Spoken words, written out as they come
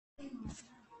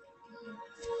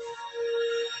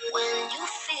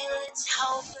it's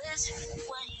hopeless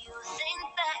when you think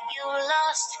that you're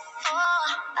lost. Oh,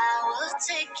 I will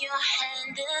take your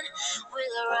hand and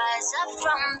we'll rise up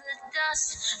from the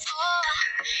dust. Oh,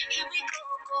 here we go,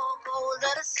 go, go,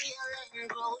 let us heal and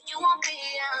grow. You won't be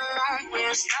alone, we're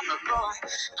unstoppable.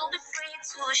 Don't be afraid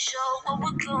to show what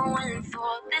we're going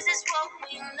for. This is what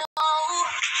we know.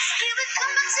 Here we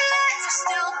come back to life, we're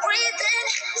still breathing.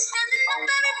 Standing up,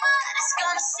 everybody's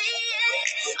gonna see it.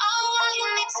 Oh, all you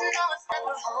need to know is that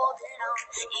we're holding on.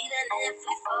 Even if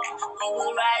we fall, we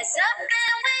will rise up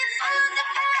and we follow the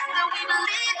path that we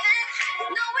believe in.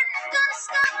 No, we're not gonna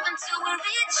stop until we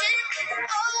reach it.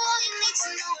 Oh, all you need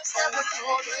to know is that we're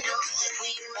holding on.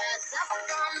 We rise up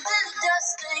from the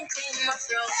dust and clean my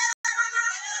throat.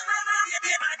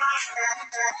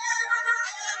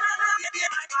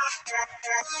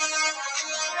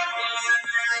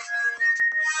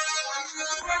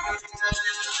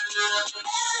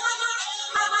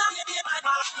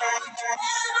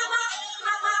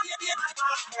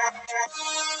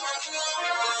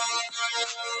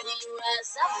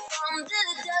 Rise up from the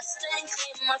dust and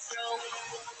clear my throat.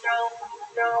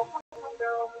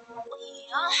 We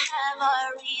all have our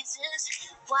reasons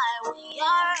why we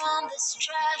are on this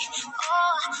track.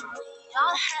 Oh, we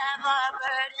all have our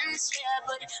burdens, yeah,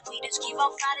 but we just keep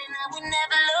on fighting and we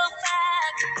never look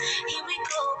back. Here we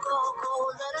go, go, go,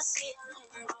 let us heal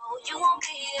and grow. You won't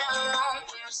be alone,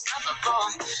 we're unstoppable.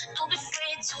 Don't be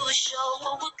afraid to show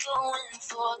what we're going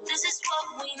for. This is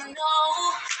what we know.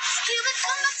 Here we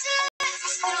come back to life,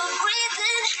 we're still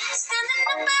breathing. Standing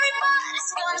up, everybody's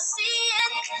gonna see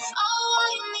it. Oh, all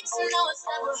you need to know is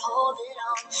that we're holding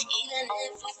on. Even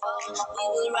if we fall, we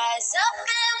will rise up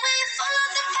and we follow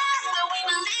the path that we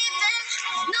believe in.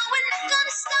 No, we're not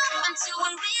gonna stop until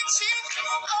we reach it.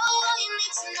 Oh, all you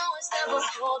need to know is that we're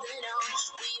holding on.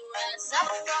 We rise up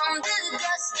from the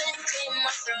dust and clear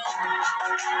my throat.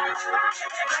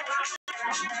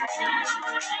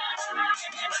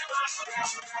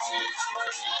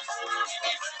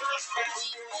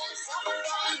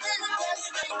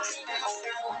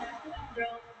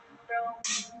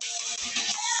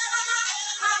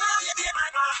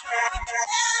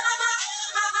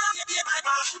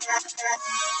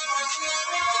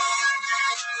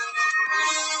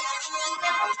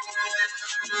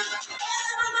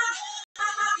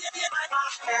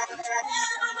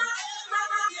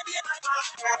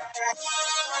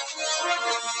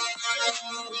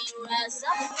 Rise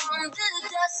up from the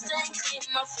dust and clear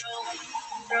my throat.